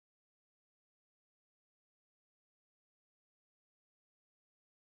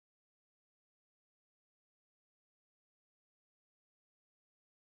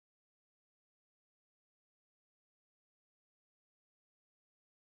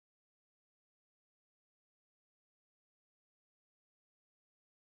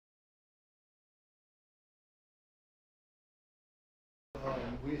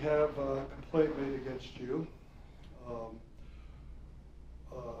We have a complaint made against you,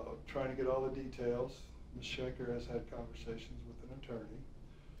 trying to get all the details. Ms. Shenker has had conversations with an attorney.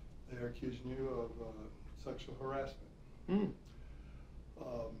 They are accusing you of sexual harassment. Mm.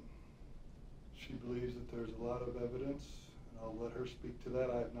 She believes that there's a lot of evidence, and I'll let her speak to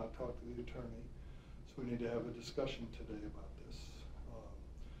that. I have not talked to the attorney, so we need to have a discussion today about this.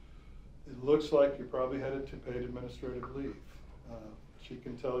 It looks like you're probably headed to paid administrative leave. She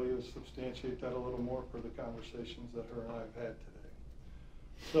can tell you, substantiate that a little more for the conversations that her and I have had today.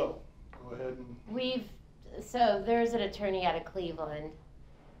 So, go ahead and... So there's an attorney out of Cleveland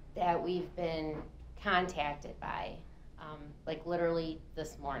that we've been contacted by, like literally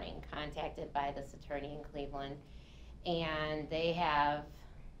this morning, contacted by this attorney in Cleveland. And they have,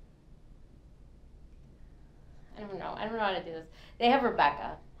 I don't know how to do this. They have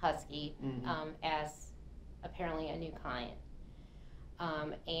Rebekah Huskey as apparently a new client.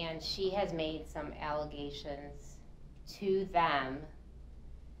 And she has made some allegations to them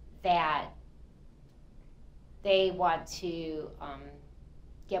that they want to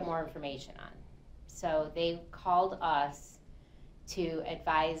get more information on. So they called us to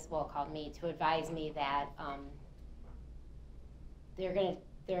advise, called me to advise me that they're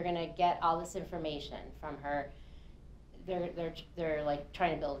gonna get all this information from her. They're like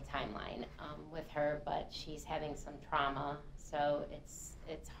trying to build a timeline with her, but she's having some trauma, so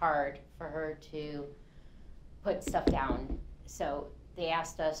it's hard for her to put stuff down. So they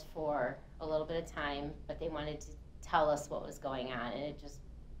asked us for a little bit of time, but they wanted to tell us what was going on, and it just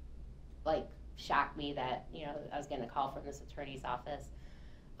like shocked me that, you know, I was getting a call from this attorney's office.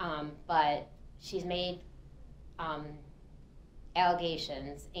 But she's made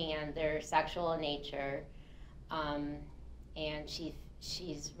allegations, and they're sexual in nature, and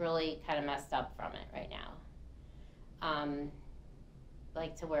she's really kind of messed up from it right now.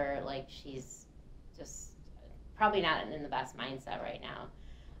 Like to where like she's just probably not in the best mindset right now.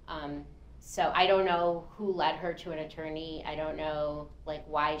 So I don't know who led her to an attorney. I don't know like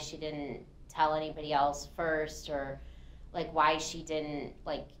why she didn't tell anybody else first, or like why she didn't,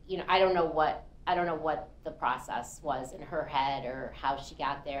 like, you know, I don't know what the process was in her head or how she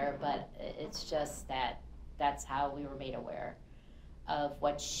got there, but it's just that that's how we were made aware of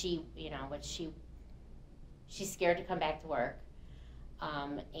what she, you know, she's scared to come back to work,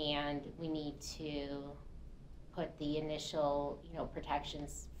 and we need to put the initial, you know,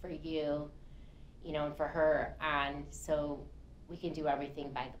 protections for you, you know, and for her on, so we can do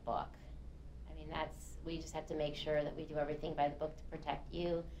everything by the book. I mean, we just have to make sure that we do everything by the book to protect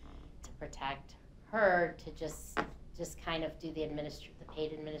you, to protect her, to just kind of do the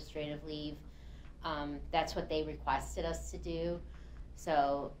paid administrative leave. That's what they requested us to do.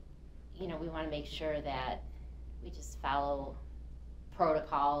 So, you know, we want to make sure that we just follow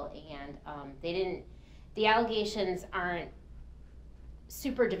protocol, and the allegations aren't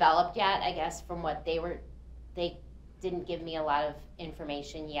super developed yet, I guess, from what they didn't give me a lot of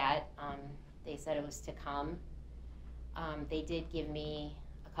information yet. They said it was to come. They did give me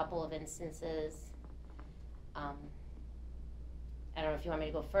a couple of instances. I don't know if you want me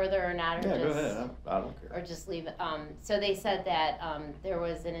to go further or not, or yeah, just, go ahead. I don't care. Or just leave it. So they said that there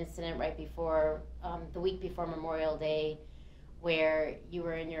was an incident right before, the week before Memorial Day, where you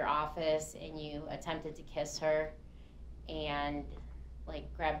were in your office and you attempted to kiss her, and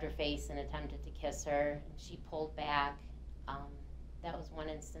like grabbed her face and attempted to kiss her, and she pulled back. That was one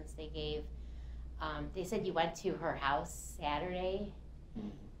instance they gave. They said you went to her house Saturday,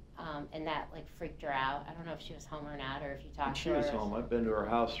 and that like freaked her out. I don't know if she was home or not, or if you talked to her. She was home. I've been to her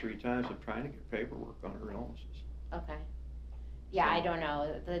house 3 times. I'm trying to get paperwork on her illnesses. Okay. Yeah, So, I don't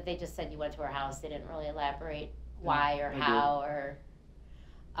know. They just said you went to her house. They didn't really elaborate why or how or.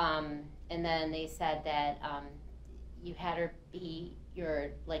 And then they said that you had her be your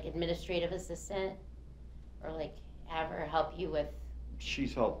like administrative assistant, or like have her help you with.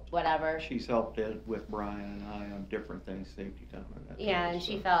 She's helped. Whatever. She's helped Ed with Brian and I on different things, safety time and that. Yeah, kind of and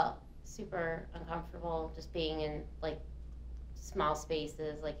she stuff. felt super uncomfortable just being in like small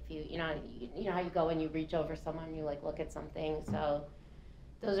spaces. Like if you know how you go and you reach over someone and you like look at something. So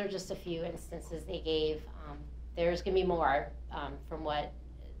those are just a few instances they gave. There's gonna be more from what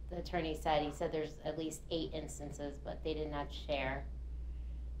the attorney said. He said there's at least 8 instances, but they did not share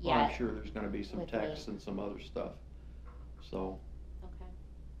yet. Well, I'm sure there's going to be some with texts me. and some other stuff. So. Okay.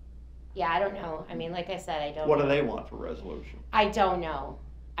 Yeah, I don't know. I mean, like I said, I don't. What know. do they want for resolution? I don't know.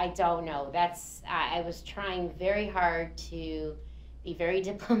 That's I was trying very hard to be very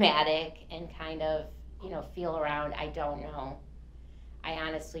diplomatic and kind of, you know, feel around. I don't know. I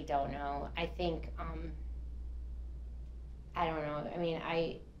honestly don't know. I think I don't know, I mean,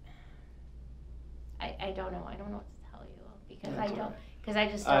 I don't know, I don't know what to tell you, because That's I all don't, right. because I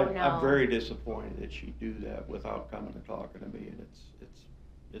just don't know. I'm very disappointed that she'd do that without coming and talking to me, and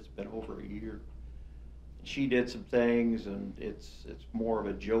it's been over a year. She did some things, and it's more of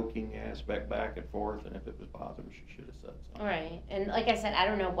a joking aspect back and forth, and if it was bothering her, she should have said something. Right, and like I said, I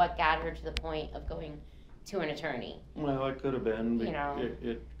don't know what got her to the point of going to an attorney. Well, it could have been, You know.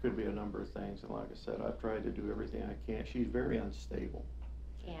 it could be a number of things, and like I said, I've tried to do everything I can. She's very unstable,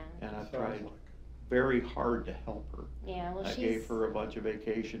 Yeah, and I've Sounds tried like very hard to help her. yeah, well, I she's. gave her a bunch of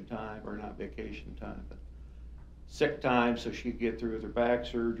vacation time, or not vacation time, but sick time, so she could get through with her back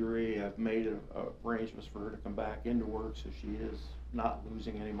surgery. I've made arrangements for her to come back into work, so she is not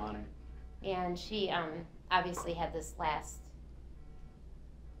losing any money. And she, obviously had this last,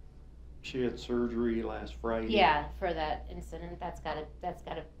 She had surgery last Friday. yeah, for that incident, that's gotta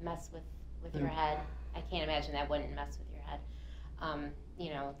mess with your Yeah. head. I can't imagine that wouldn't mess with your head. You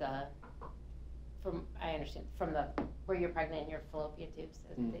know, I understand, from where you're pregnant and your fallopian tubes,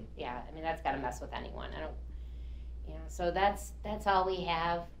 yeah, I mean, that's gotta mess with anyone, you know, so that's all we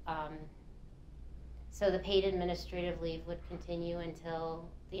have. So the paid administrative leave would continue until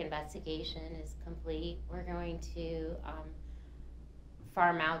the investigation is complete. We're going to,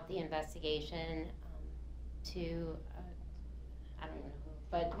 farm out the investigation, to, I don't know who,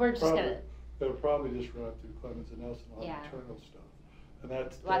 but we're just gonna, It'll probably just run through Clemens and Nelson on Yeah. internal stuff. And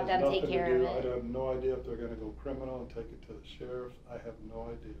that Let has them nothing take to care do, of it. I have no idea if they're gonna go criminal and take it to the sheriff. I have no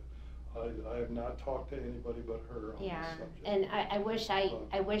idea. I have not talked to anybody but her on yeah, this subject. and I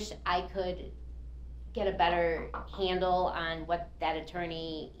wish I could get a better handle on what that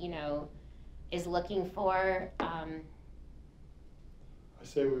attorney, you know, is looking for. I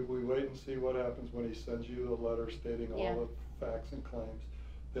say we wait and see what happens when he sends you a letter stating Yeah. all the facts and claims.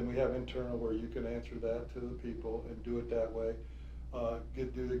 Then we have internal where you can answer that to the people and do it that way.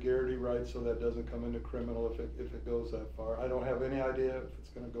 Do the Garrity right so that doesn't come into criminal if it goes that far. I don't have any idea if it's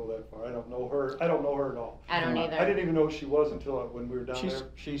gonna go that far. I don't know her at all. I don't either. I didn't even know who she was until when we were down there.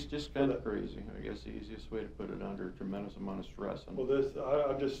 She's just kind of crazy, I guess the easiest way to put it, under a tremendous amount of stress. And Well,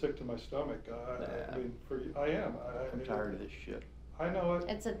 I'm just sick to my stomach. I Nah. mean, I am. I'm tired of this shit. I know it.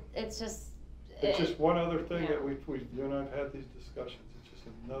 It's just. It's just one other thing Yeah. that you and I have had these discussions, it's just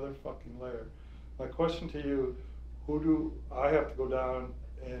another fucking layer. My question to you, who do I have to go down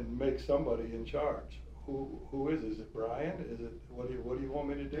and make somebody in charge? Who is it? Is it Brian? Is it, what do you want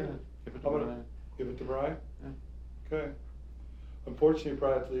me to do? Yeah, give it to I'm gonna Brian. Give it to Brian? Yeah. Okay. Unfortunately, you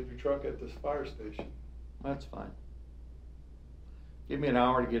probably have to leave your truck at this fire station. That's fine. Give me an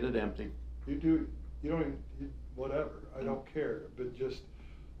hour to get it empty. You don't even, whatever, I don't care, but just,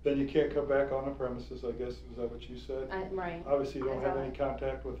 then you can't come back on the premises, I guess, is that what you said? Right. Obviously, you don't have That's any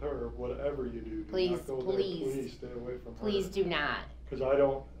contact with her, whatever you do. Please, Do not go there, please. please stay away from her. Please do not. Because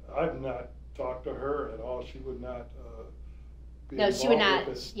I've not talked to her at all, she would not, be No, she would involved not,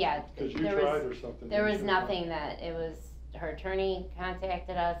 with this. yeah. Because you there tried was- or something. There didn't was you? nothing it was, her attorney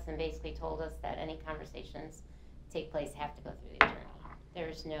contacted us and basically told us that any conversations take place have to go through the attorney.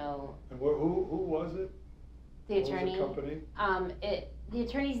 There's no, And who was it? the What was attorney. company? The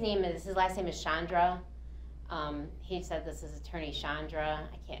attorney's name is, his last name is Chandra. He said this is Attorney Chandra.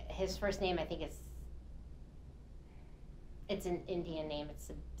 His first name, I think it's an Indian name.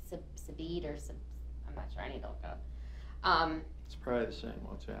 It's Sabid or I'm not sure. I need to look it up. It's probably the same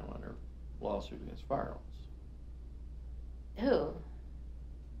what's handling her lawsuit against Firelands. Who?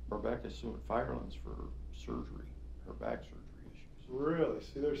 Rebekah's suing Firelands for surgery, her back surgery issues. Really?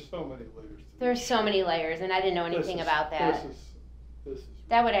 See, there's so many layers to this. There's so many layers, and I didn't know anything about that. This is.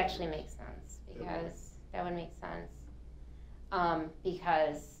 That would actually make ridiculous. sense, It would. because that would make sense.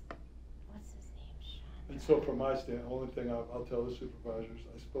 Because, what's his name? Chandra. And so from my stand, only thing I'll tell the supervisors,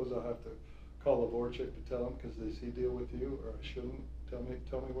 I suppose I'll have to call Lavorchik to tell him, because does he deal with you, or I shouldn't? Tell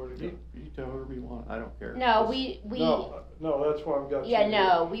me where to go. You tell her whoever you want, I don't care. No, Just- No, that's why I've got you. yeah, here.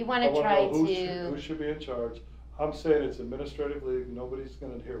 no, we wanna I wanna try know to. who should be in charge. I'm saying it's administrative leave, nobody's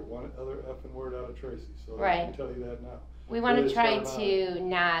gonna hear one other effing word out of Tracy, so I can Right. tell you that now. We want Really to try start to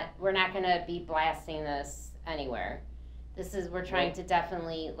we're not going to be blasting this anywhere. We're trying Right. to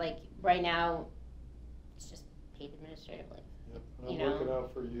definitely, like, right now, it's just paid administrative leave. Yep, and You I'm know, looking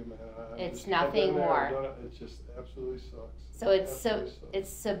out for you, man. it's I've nothing been there, more. I've done it. It just absolutely sucks. So it's Absolutely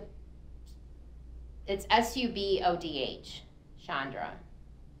sucks. it's SUBODH, Chandra.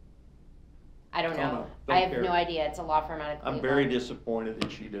 I don't Oh, know. no, I don't have care. no idea. It's a law firm out of I'm Cleveland. very disappointed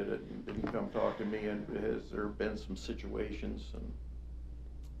that she did it and didn't come talk to me, and there been some situations, and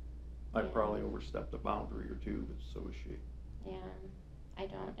I Yeah. probably overstepped a boundary or two, but so is she. Yeah. I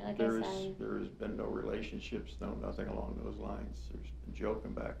don't, like There I said. has been no relationships, no, nothing along those lines. There's been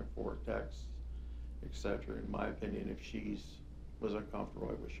joking back and forth, texts, etc. In my opinion, if was uncomfortable,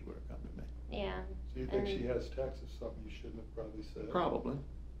 I wish she would have come to me. Yeah. So you think she has texts, something you shouldn't have probably said? Probably.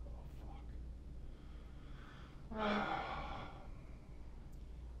 Oh, fuck. Well,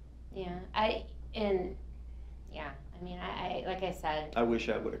 yeah, I mean, I like I said. I wish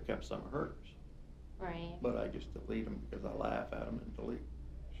I would have kept some of hers. Right. But I just delete them because I laugh at them and delete.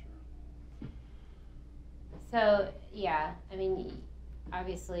 Sure. So, yeah, I mean,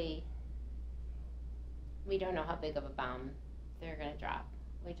 obviously, we don't know how big of a bomb they're gonna drop.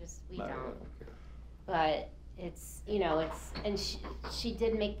 We I don't. really don't care. But it's, and she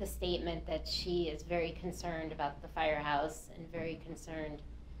did make the statement that she is very concerned about the firehouse and very concerned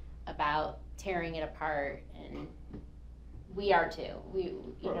about tearing it apart, and we are too.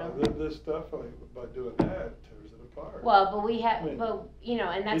 This definitely, by doing that, tears it apart. Well, but we have, I mean,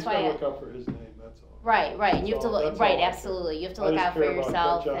 and that's he's why. gotta look out for his name, that's all. Right, and you have to That's look, all right, I care. absolutely. You have to I look just out for care about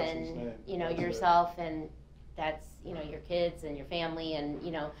yourself Ted Johnson's name. and, That's it. yourself, and that's, your kids and your family, and,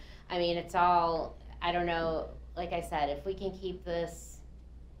 I mean, it's all, I don't know, like I said, if we can keep this,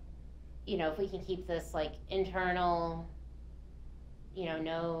 like internal,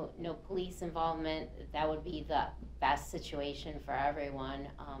 no police involvement, that would be the best situation for everyone.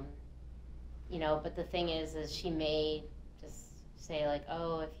 But the thing is she may just say like,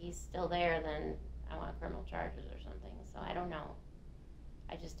 oh, if he's still there, then I want criminal charges or something. So I don't know.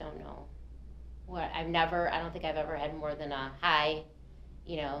 I just don't know. I don't think I've ever had more than a hi,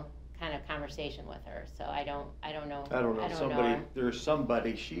 kind of conversation with her. So I don't know. I don't know. know her. There's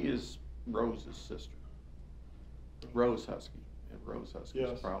somebody, she is Rose's sister. Rose Husky. And Rose Husky is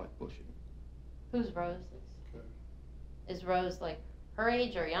Yes. probably pushing. Who's Rose? Okay. Is Rose like her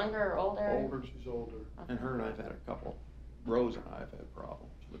age or younger or older? Older. She's older. And her and I've had a couple, Rose and I have had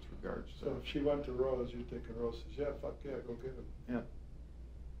problems with regards to. So if she went to Rose, you're thinking Rose says, yeah, fuck yeah, go get him. Yeah.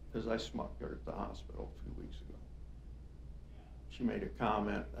 Because I smucked her at the hospital a few weeks ago. She made a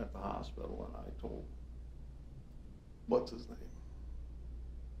comment at the hospital and I told, what's his name?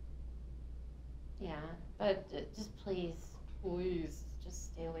 Yeah, but just please,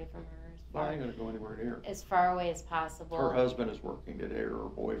 just stay away from her I ain't gonna go anywhere near her. as far away as possible. Her husband is working today, or her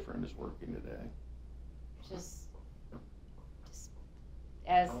boyfriend is working today. Just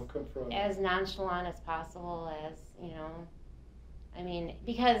as Don't confront as nonchalant as possible, as I mean,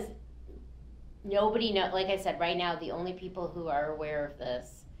 because nobody like I said, right now the only people who are aware of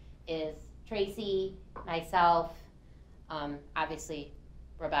this is Tracy, myself, obviously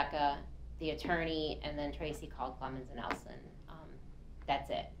Rebekah, the attorney, and then Tracy called Clemens and Nelson. That's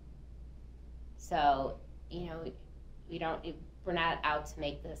it. So, we're not out to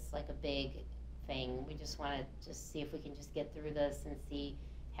make this like a big thing. We just want to just see if we can just get through this and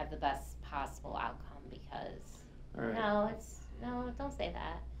have the best possible outcome, because All right. no, don't say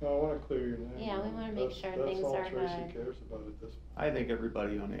that. No, I want to clear your name. Yeah, we want to make sure things are That's all Tracy good. cares about at this point. I think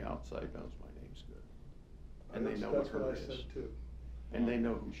everybody on the outside knows my name's good. And they know what That's what her I is. said too. And they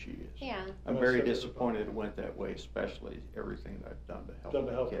know who she is. Yeah, I'm And I very said it disappointed about- it went that way, especially everything that I've done to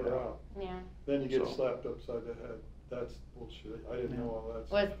help her out. yeah. Then you get So- slapped upside the head. That's bullshit. I didn't know all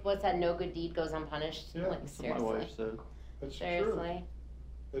that. What's that? No good deed goes unpunished. Yeah, Like, That's what my seriously. wife said. It's true. Seriously.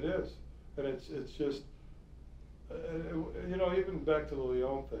 It is. And it's just, even back to the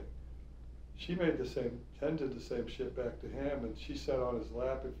Leon thing. She did the same shit back to him, and she sat on his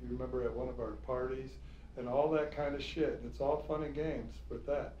lap, if you remember, at one of our parties, and all that kind of shit. And it's all fun and games with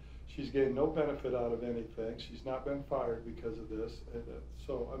that. She's gained no benefit out of anything. She's not been fired because of this. And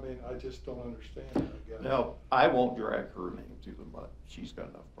so, I mean, I just don't understand it, I guess. No, I won't drag her name through the mud. She's got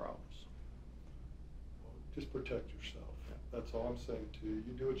enough problems. Just protect yourself. That's all I'm saying to you.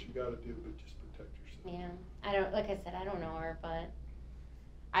 You do what you gotta do, but just protect yourself. Yeah, like I said, I don't know her, but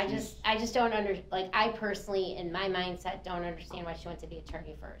I just don't I personally, in my mindset, don't understand why she went to the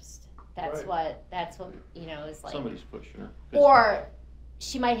attorney first. That's Right. what, is like. Somebody's pushing her. Or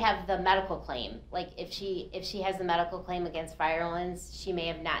she might have the medical claim. Like if she has the medical claim against Firelands, she may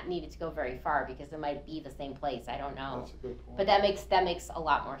have not needed to go very far because it might be the same place. I don't know. That's a good point. But that makes a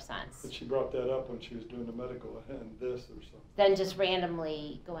lot more sense But she brought that up when she was doing the medical and this or something. than just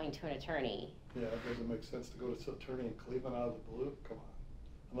randomly going to an attorney. Yeah, it doesn't make sense to go to some attorney in Cleveland out of the blue. Come on,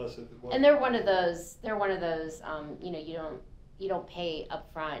 unless it. And they're one of those. You don't pay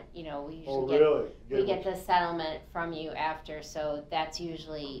up front. We usually Oh, really? we get the settlement from you after. So that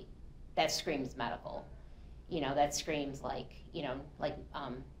screams medical. That screams medical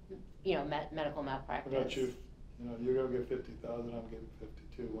malpractice. What about you? You know, you're gonna get 50,000, I'm getting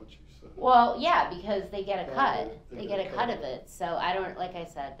 52 once you said it. Well, yeah, because they get a cut. They They get get a a cut cut. of it. So I don't, like I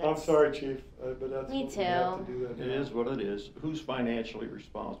said, I'm that's. sorry, chief, but that's Me what we have to too. do that It now. is what it is. Who's financially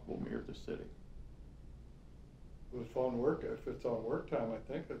responsible, me or the city? If on work, if it's on work time,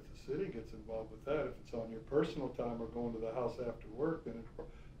 I think that the city gets involved with that. If it's on your personal time or going to the house after work, then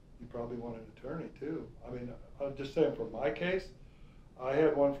you probably want an attorney too. I mean, I'm just saying for my case, I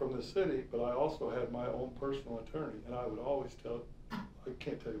had one from the city, but I also had my own personal attorney, and I would always tell, I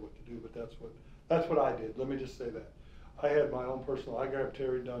can't tell you what to do, but that's what I did. Let me just say that. I had my own personal, I grabbed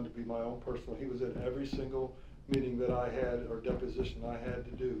Terry Dunn to be my own personal. He was in every single meeting that I had or deposition I had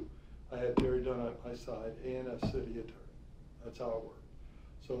to do. I had Terry Dunn at my side and a city attorney. That's how it worked.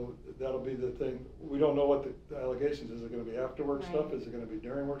 So that'll be the thing. We don't know what the allegations is. Is it gonna be after work stuff? Right. Is it gonna be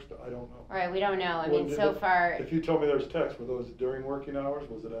during work stuff? I don't know. Right, we don't know. I Well, mean, did so it- far. If you told me there's text, were those during working hours?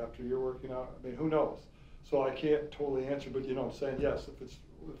 Was it after your working hour? I mean, who knows? So I can't totally answer, but you know, I'm saying, yes, if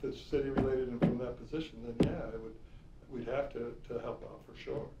it's city related and from that position, then yeah, we'd have to help out for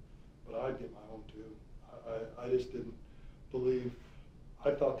sure. But I'd get my own too. I just didn't believe,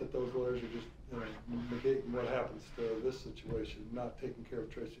 I thought that those lawyers are just, you know, negating what happens to this situation, not taking care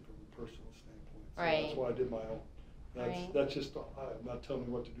of Tracy from a personal standpoint. So Right. that's why I did my own. Right. That's just, I'm not telling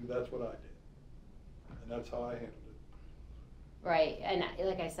you what to do, that's what I did. And that's how I handled it. Right, and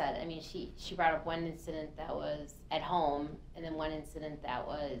like I said, I mean, she brought up one incident that was at home, and then one incident that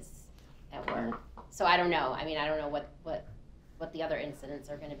was at work. So I don't know. I mean, I don't know what the other incidents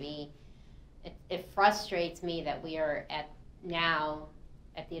are going to be. It frustrates me that we are now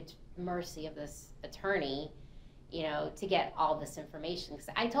at the mercy of this attorney, you know, to get all this information. Because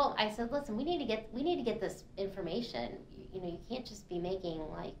I said, listen, we need to get this information. You know, you can't just be making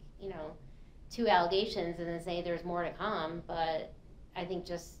like, you know, 2 allegations and then say there's more to come. But I think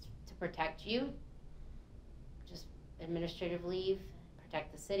just to protect you, just administrative leave,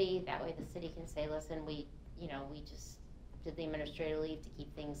 protect the city. That way the city can say, listen, we just did the administrative leave to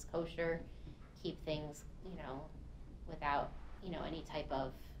keep things kosher, keep things, you know, without, you know, any type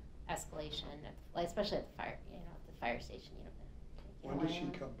of escalation, especially at the fire station. When does she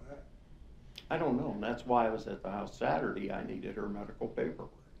come back? I don't know, and that's why I was at the house Saturday. I needed her medical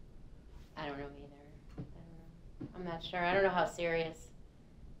paperwork. I don't know either. I don't know. I'm not sure. I don't know how serious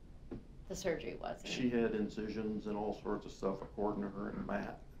the surgery was. She had incisions and all sorts of stuff according to her and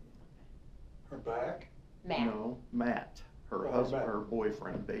Matt. Her back? Matt. No, Matt, her Oh, husband, Matt. her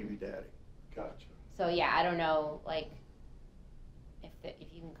boyfriend, baby daddy. Gotcha. So yeah, I don't know, like,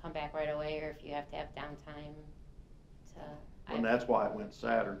 if you can come back right away or if you have to have downtime to. And that's why I went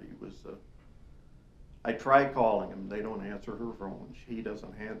Saturday, I tried calling him, they don't answer her phone, he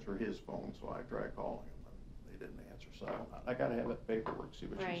doesn't answer his phone, so I tried calling him, and they didn't answer, so I gotta have that paperwork, see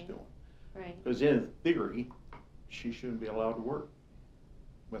what she's Right. doing. Right. Because in theory, she shouldn't be allowed to work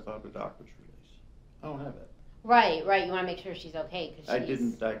without a doctor's release. I don't have it. Right. You want to make sure she's okay because I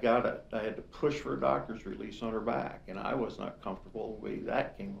had to push for a doctor's release on her back, and I was not comfortable the way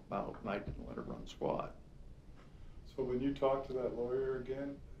that came about, and I didn't let her run squad. So when you talk to that lawyer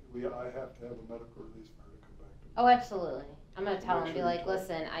again, I have to have a medical release for her to come back to me. Oh, absolutely. I'm gonna tell Make him, be sure like, you talk.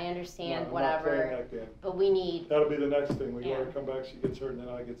 listen, I No, understand, I'm not playing whatever, that game. but we need. That'll be the next thing, we let her Yeah. come back, she gets hurt, and then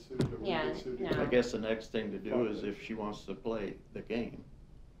I get sued, or we Yeah, get sued. no. again. I guess the next thing to do is if she wants to play the game,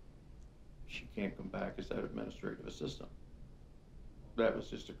 she can't come back as that administrative assistant. That was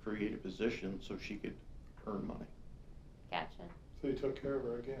just to create a position so she could earn money. Gotcha. So you took care of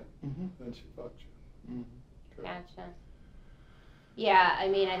her again, Mm-hmm. then she fucked you. Mm-hmm. Okay. Gotcha. Yeah, I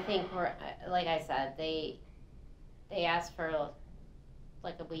mean, I think like I said, they asked for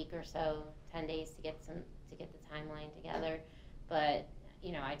like a week or so, 10 days to get the timeline together. But,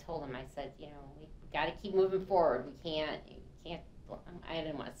 you know, I told them, I said, you know, we got to keep moving forward. We can't, I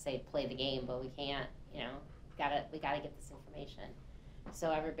didn't want to say play the game, but we can't, you know, we got to get this information.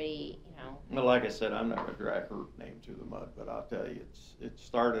 So everybody, you know. Well, like I said, I'm not gonna drag her name through the mud, but I'll tell you, it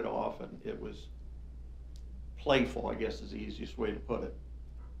started off and it was playful, I guess is the easiest way to put it.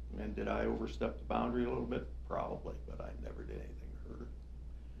 And did I overstep the boundary a little bit? Probably, but I never did anything to hurt her.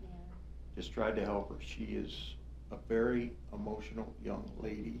 Yeah. Just tried to help her. She is a very emotional young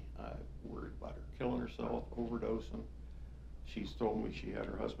lady. I'm worried about her killing herself, overdosing. She's told me she had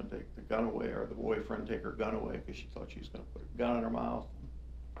her husband take the gun away, or the boyfriend take her gun away because she thought she was going to put a gun in her mouth.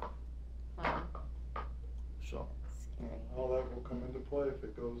 Wow. So, Scary. All that will come into play if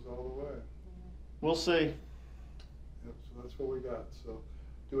it goes all the way. we'll see. Yep, so that's what we got, so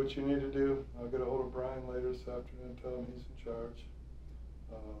do what you need to do. I'll get a hold of Brian later this afternoon, tell him he's in charge.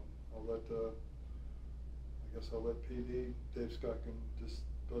 I guess I'll let PD, Dave Scott can just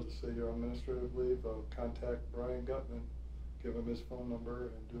supposed to say you're on administrative leave, contact Brian Gutman, give him his phone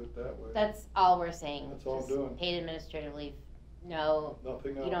number and do it that way. That's all we're saying. That's all I'm Just doing. paid administrative leave. No,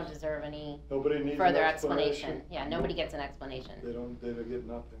 Nothing else. you don't deserve any Nobody needs further an explanation. Yeah, nobody gets an explanation. They don't get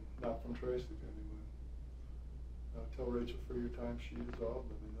nothing, not from Tracy anyway. Tell Rachel for your time sheet is all,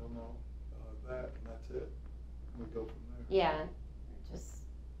 and then they'll know that, and that's it. We go from there. Yeah, just,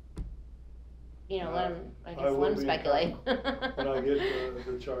 you know, let them, I I guess, will let them be in speculate. contact. When I get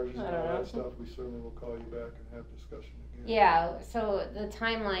the charges and I don't all know. that stuff, we certainly will call you back and have discussion again. Yeah, so the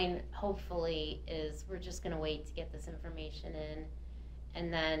timeline hopefully is we're just gonna wait to get this information in,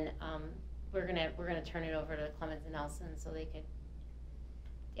 and then we're gonna turn it over to Clemens and Nelson so they could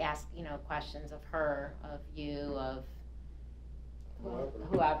ask, you know, questions of her, of you, of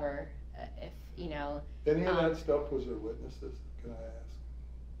whoever, if, you know. Any of that stuff, was there witnesses, can I ask?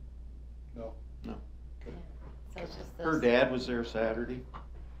 No? No. Okay. Yeah. So it's just Her those dad was there Saturday.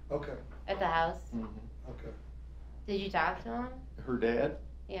 Okay, at the house. Mhm. okay. Did you talk to him? Her dad?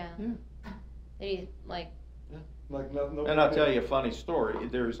 Yeah. Yeah. Did he, like, Like, no. And I'll tell you a funny story.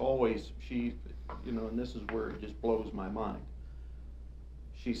 There's always, you know, and this is where it just blows my mind.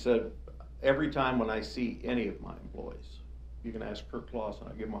 She said, every time when I see any of my employees, you can ask Kirk Clausen,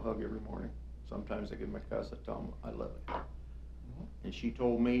 I give him a hug every morning. Sometimes I give him a cuss, I tell him I love him. And she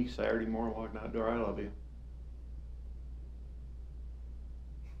told me Saturday morning walking out the door, I love you.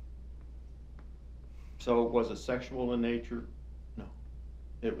 So was it sexual in nature? No.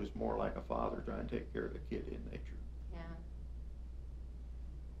 It was more like a father trying to take care of the kid in nature. yeah.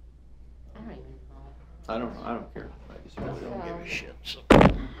 I don't even know. I don't know, I don't care. I just really don't give a shit, so.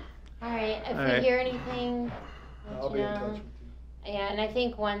 Alright, if All you right. hear anything, I'll let be you in touch know. with you. Yeah, and I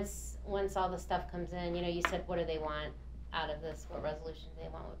think once all the stuff comes in, you know, you said, what do they want out of this, what resolutions they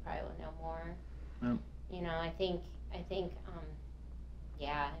want, we probably will know more. Yep. You know, I think,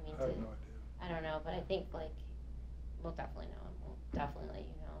 yeah, I mean, I have no idea. I don't know, but I think, like, we'll definitely know, and we'll definitely let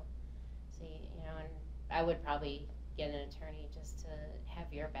you know. So, you know, and I would probably get an attorney just to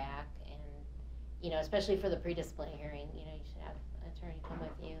have your back, and, you know, especially for the pre-disciplinary hearing, you know, you should have an attorney come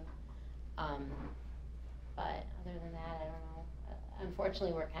with you. But other than that, I don't know.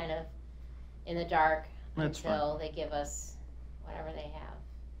 Unfortunately, we're kind of in the dark That's until they give us whatever they have,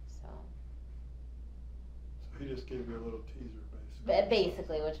 so. So he just gave you a little teaser, basically.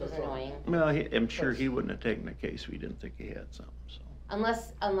 Basically, which was That's all. annoying. Well, I'm sure he wouldn't have taken the case if he didn't think he had something, so.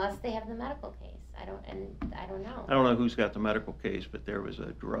 Unless they have the medical case. I don't know. I don't know who's got the medical case, but there was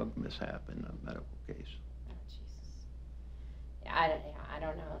a drug mishap in the medical case. Oh, Jesus. Yeah, I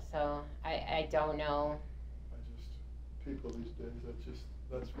don't know. So I don't know. People these days,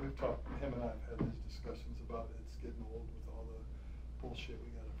 we've talked, him and I have had these discussions about it. It's getting old with all the bullshit we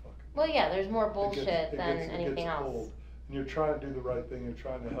gotta fucking. Well, yeah, there's more It bullshit gets- than it anything gets else. old. And you're trying to do the right thing, you're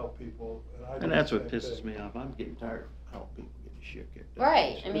trying to help people, and I do And that's the what same pisses thing. me off. I'm getting tired of helping people get the shit kicked out of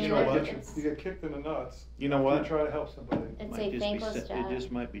Right, them. I mean, You know what? it's- You get kicked in the nuts. You know after what? You try to help somebody. It's Might a just be thankless si- job. It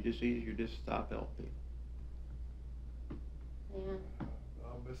just might be just easier just to stop helping people. Yeah.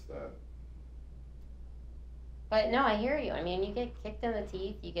 I'll miss that. But no, I hear you. I mean, you get kicked in the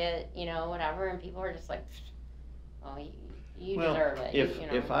teeth, you get, you know, whatever, and people are just like, oh, you deserve it. You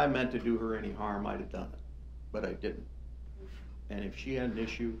know. If I meant to do her any harm, I'd have done it, but I didn't. And if she had an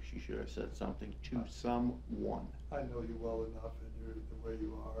issue, she should have said something to someone. I know you well enough, and you're the way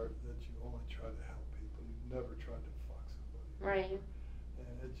you are, that you only try to help people. You've never tried to fuck somebody. Right.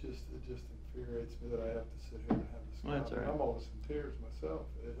 And it just infuriates me that I have to sit here and have this. Well, that's all right. I'm almost in tears myself.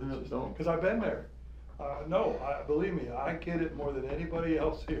 No, don't. Because I've been there. No, believe me, I get it more than anybody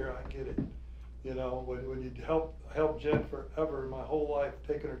else here. I get it. You know, when you help Jen forever, my whole life,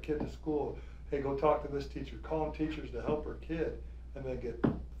 taking her kid to school. Hey, go talk to this teacher. Calling teachers to help her kid, and they get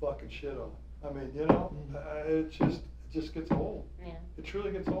fucking shit on. I mean, you know, it just gets old. Yeah. It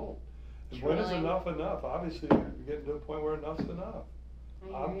truly gets old. And when is Truly. enough enough? Obviously, you're getting to a point where enough's enough.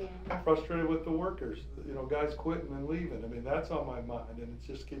 I hear you. I'm frustrated with the workers, you know, guys quitting and leaving. I mean, that's on my mind, and it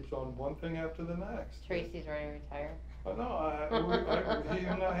just keeps on one thing after the next. Tracy's ready to retire. No, he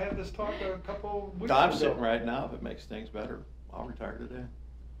and I had this talk a couple weeks ago. I'm sitting right now, if it makes things better, I'll retire today.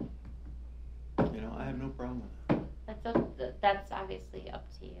 You know, I have no problem with that. That's obviously up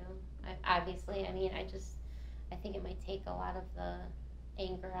to you. Obviously, I mean, I think it might take a lot of the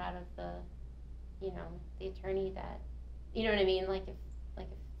anger out of the, you know, the attorney that, you know what I mean? Like if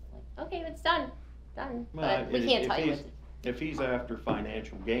okay, it's done, Well, but we can't tell you what to. If he's after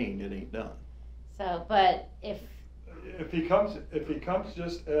financial gain, it ain't done. So, but if he comes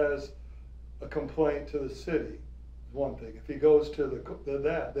just as a complaint to the city, one thing. If he goes to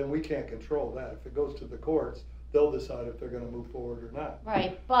that, then we can't control that. If it goes to the courts, they'll decide if they're gonna move forward or not.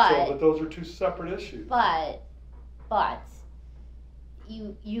 Right, But those are two separate issues. But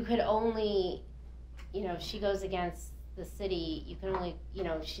you could only, you know, if she goes against the city, you can only, you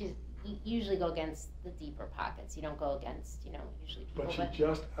know, you usually go against the deeper pockets. You don't go against, you know, usually people. But she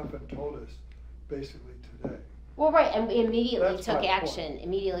just haven't told us basically today. Well, right, and we immediately That's took my action. point.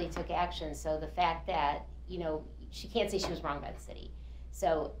 Immediately took action. So the fact that, you know, she can't say she was wrong by the city.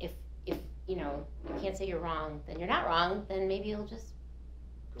 So if you know, you can't say you're wrong, then you're not wrong. Then maybe it'll just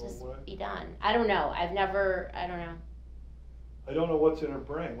Go away. be done. I don't know. I don't know. I don't know what's in her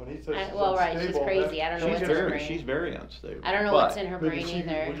brain. When he says she's Well, right, she's unstable, crazy. I don't know what's in her brain. She's very unstable. I don't know But what's in her brain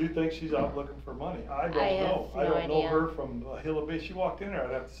either. Would you think she's out looking for money? I don't I have know. I no don't know idea. her from a hill of beans. She walked in there,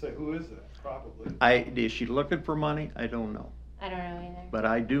 I'd have to say, who is that? Probably. Is she looking for money? I don't know. I don't know either. But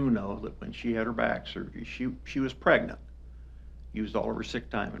I do know that when she had her back surgery, she was pregnant, used all of her sick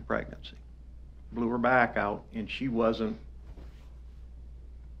time in pregnancy, blew her back out, and she wasn't,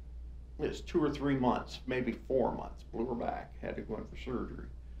 it was 2 or 3 months, maybe 4 months, blew her back, had to go in for surgery.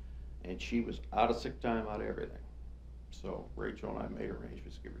 And she was out of sick time, out of everything. So Rachel and I made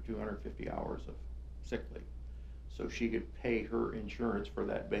arrangements to give her 250 hours of sick leave, so she could pay her insurance for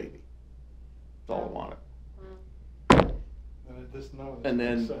that baby. That's all I wanted. None of this And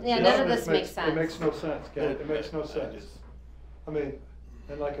then- makes sense. Yeah, none of this makes sense. It makes no sense, Ken. It makes no I sense. just- I mean,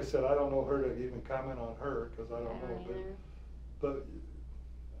 and like I said, I don't know her to even comment on her, because I don't know, either. but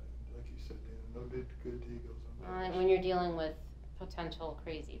like you said, Dan, no good deed goes unnoticed. When you're dealing with potential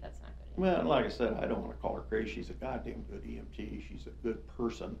crazy, that's not good. Well, like I said, I don't wanna call her crazy, she's a goddamn good EMT, she's a good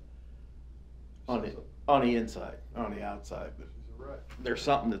person on the inside, on the outside, but She's a wreck. there's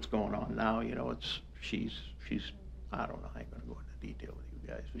something that's going on now, you know, she's, I don't know, I ain't gonna go into detail with you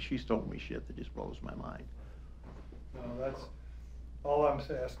guys, but she's told me shit that just blows my mind. No, that's, all I'm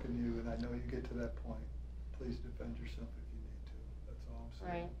asking you, and I know you get to that point, please defend yourself if you need to, that's all I'm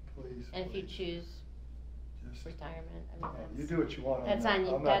saying. Right. Please, And if you please. choose Just- retirement, I mean, You do what you want. that's on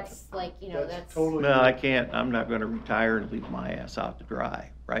you. I'm not- That's like, you know, that's. totally. No, I can't, I'm not gonna retire and leave my ass out to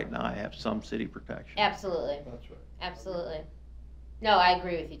dry. Right now, I have some city protection. Absolutely, That's right. absolutely. No, I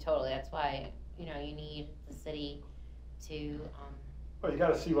agree with you totally. That's why, you know, you need the city to, Well, you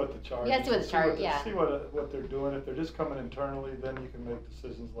gotta see what the charge is. You gotta see what the charge- yeah. See what they're doing. If they're just coming internally, then you can make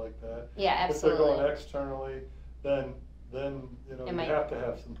decisions like that. yeah, If they're going absolutely. externally, then, you know, It you might- have to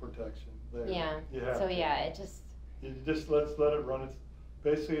have some protection there. Yeah, You have so to. yeah, it just, You just let it run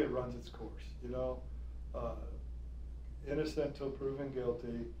basically it runs its course, you know? Innocent till proven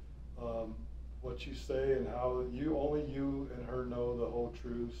guilty. What you say and how only you and her know the whole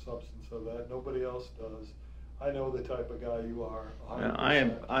true substance of that. Nobody else does. I know the type of guy you are. Now,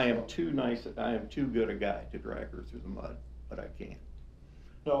 100%. I am too good a guy to drag her through the mud, but I can't.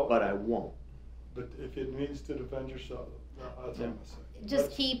 No, But I won't. but if it means to defend yourself, that's all I'm gonna say. just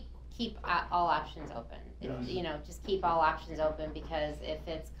That's- keep all options open. Yes. You know, just keep all options open, because if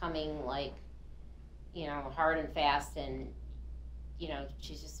it's coming like, you know, hard and fast, and, you know,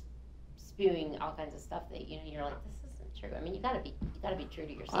 she's just spewing all kinds of stuff that, you know, you're like, this isn't true. I mean, you gotta be true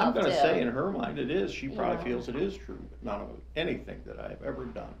to yourself I'm gonna too. say in her mind it is, she You probably know. feels it is true, but none of anything that I've ever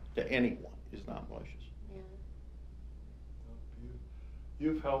done to anyone is not malicious. Yeah.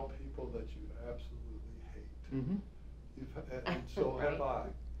 You've helped people that you absolutely hate. Mm-hmm. And so have I.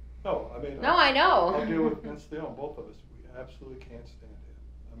 Right. No, I mean. No, I know. I'll deal with Vince Leon, both of us. We absolutely can't stand him.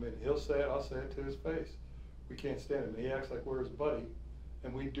 I mean, he'll say it, I'll say it to his face. We can't stand him. He acts like we're his buddy,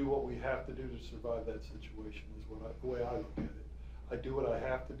 and we do what we have to do to survive that situation, is the way I look at it. I do what I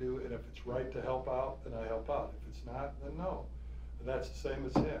have to do, and if it's right to help out, then I help out. If it's not, then no. And that's the same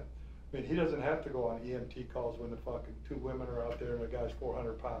as him. I mean, he doesn't have to go on EMT calls when the fucking 2 women are out there and the guy's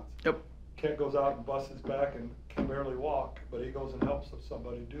 400 pounds. Yep. Kent goes out and busts his back and can barely walk, but he goes and helps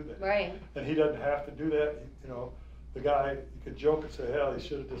somebody do that. Right. And he doesn't have to do that, you know. The guy, you could joke and say, hell, he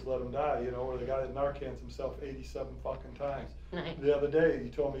should have just let him die, you know, or the guy that Narcans himself 87 fucking times. Right. The other day, you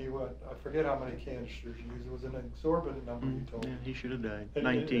told me you went, I forget how many canisters you used, it was an exorbitant number you told Yeah, me. he should have died. And-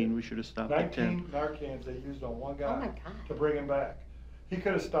 19, we should have stopped at 10. 19 Narcans they used on one Oh my guy God. to bring him back. He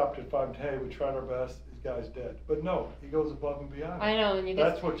could have stopped at 5 and, hey, we tried our best, this guy's dead. But no, he goes above and beyond. I know, and you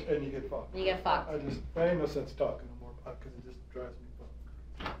That's get, and you get fucked. You get fucked. I ain't no sense talking no more about it, because it just drives me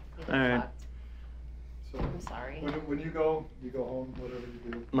fucked. you get All right. fucked. So, I'm sorry. when you go home, whatever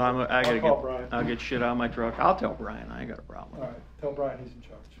you do. No, I gotta I'll call Brian. I'll get shit out of my truck. I'll tell Brian, I ain't got a problem All with right, tell Brian he's in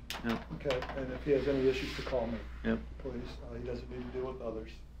charge. it. Yep. Okay, and if he has any issues to call me, Yep. please. He doesn't need to deal with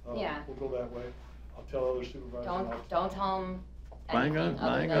others. Yeah. We'll go that way. I'll tell other supervisors. Don't tell him I ain't anything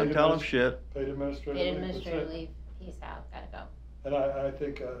gonna other tell than him shit. Paid administrative paid leave, that's administrative it. leave, peace out, gotta go. And I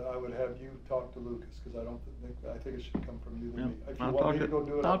think I would have you talk to Lucas, because I think it should come from you to Yeah, me. If you I'll want talk me to go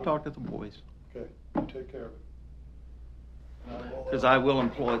do it, I'll talk to the boys, Okay, you take care of it. And I will, because I will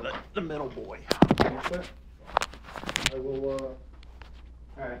employ the middle boy. Okay. I will, All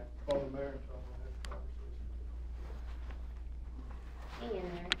right. call the mayor and tell him I had a conversation. Hang in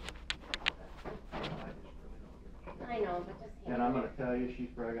there. I know, but just hang And I'm in gonna tell you, she's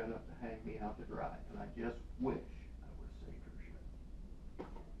probably got enough to hang me out to dry, and I just wish I would've saved her shit.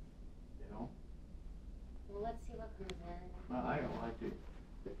 You know? Well, let's see what comes in. I don't like the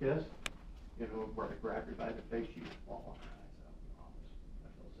kiss, you know, where I grabbed her by the face, she was falling her eyes out in the office. I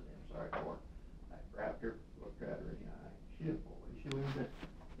felt so damn sorry for her. I grabbed her, looked at her in the eye, she didn't pull away, she went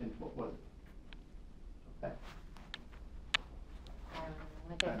in, what was it? Okay.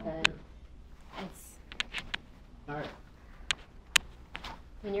 Like I I don't said, care. it's, All right.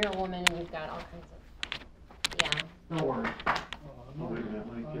 when you're a woman and you've got all kinds of, yeah. No worries. Oh, Wait a minute,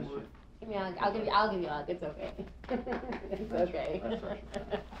 let me kiss you. Give me a hug. I'll give you a hug. It's okay. It's okay. That's right.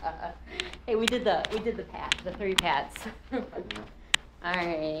 Hey, we did the pat, the 3 pats. All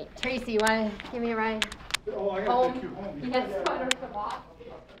right, Tracy, you wanna give me a ride? Oh, I Home? gotta take you home. Yes, I don't come off.